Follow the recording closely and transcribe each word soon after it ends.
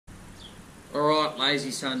Alright,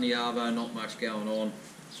 lazy Sunday arvo, not much going on.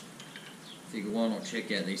 Figure why not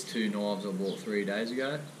check out these two knives I bought 3 days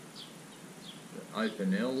ago. The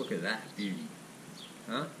OPINEL, look at that beauty.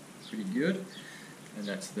 Huh? Pretty good. And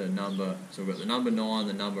that's the number, so we've got the number 9,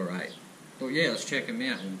 the number 8. But yeah, let's check them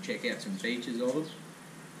out. We'll check out some features of them.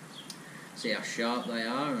 See how sharp they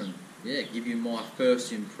are, and yeah, give you my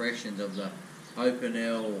first impressions of the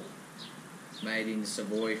OPINEL made in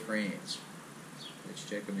Savoy, France. Let's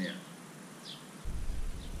check them out.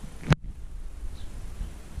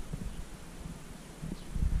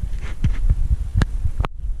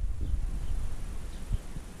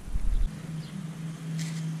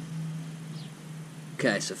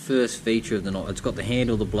 Okay, so first feature of the knife, it's got the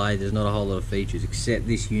handle of the blade. There's not a whole lot of features except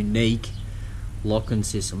this unique locking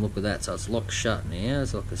system. Look at that, so it's locked shut now.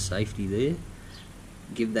 It's like a safety there.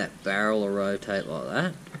 Give that barrel a rotate like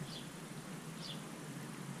that.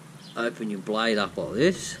 Open your blade up like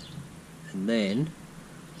this, and then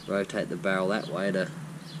rotate the barrel that way to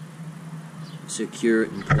secure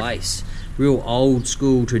it in place. Real old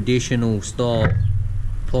school traditional style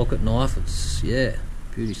pocket knife. It's, yeah,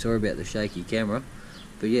 beauty. Sorry about the shaky camera.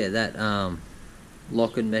 But yeah, that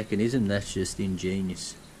locking mechanism, that's just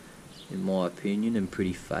ingenious in my opinion, and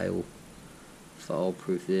pretty fail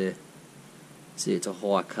proof there. See, it's a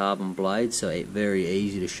high carbon blade, so it's very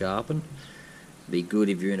easy to sharpen. Be good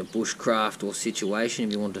if you're in a bushcraft or situation,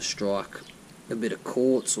 if you want to strike a bit of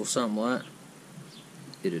quartz or something like that.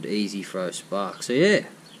 It'd easy throw spark. So yeah,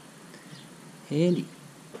 handy.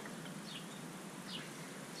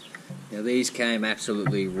 Now these came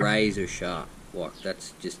absolutely razor sharp. Like,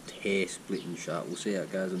 that's just hair splitting sharp. We'll see how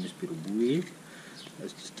it goes on this bit of wood here.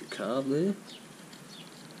 That's just a carve there.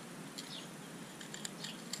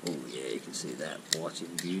 Oh yeah, you can see that white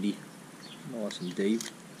in beauty. Nice and deep.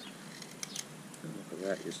 And look at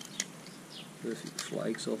that, just perfect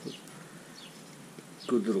flakes off it.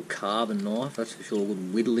 Good little carving knife, that's for sure.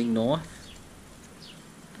 Good whittling knife.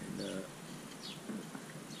 And,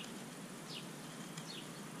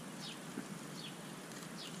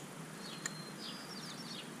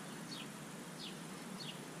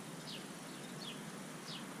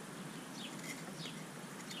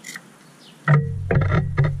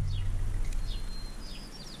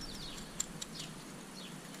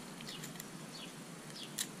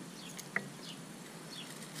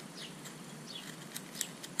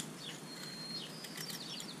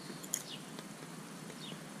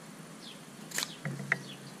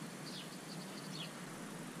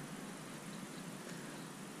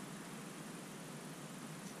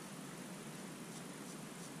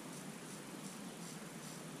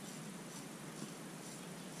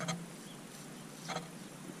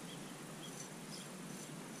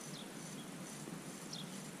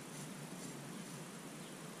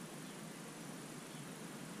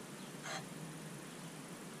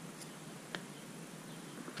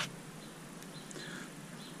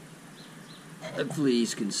 hopefully you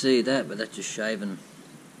can see that, but that's just shaving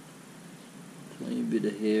a tiny bit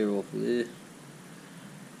of hair off there.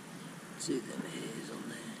 See them hairs on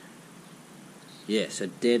there. Yeah, so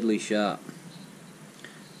deadly sharp.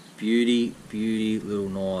 Beauty little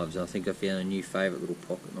knives. I think I found a new favourite little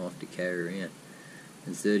pocket knife to carry around.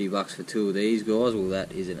 And $30 for 2 of these guys, well,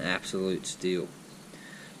 that is an absolute steal.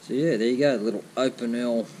 So yeah, there you go, little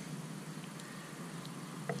OPINEL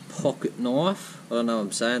pocket knife. I don't know if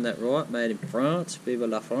I'm saying that right. Made in France, Vive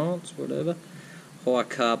la France, whatever. High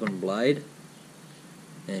carbon blade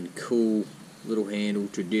and cool little handle,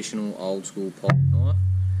 traditional old school pocket knife.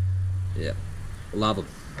 Yeah, love them.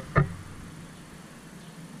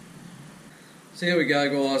 So here we go,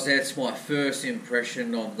 guys. That's my first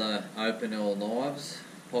impression of the OPINEL knives,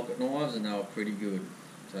 pocket knives, and they were pretty good.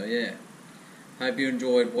 So yeah, hope you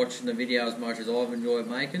enjoyed watching the video as much as I've enjoyed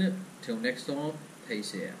making it. Till next time,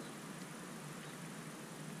 peace out.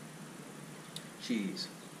 Cheers.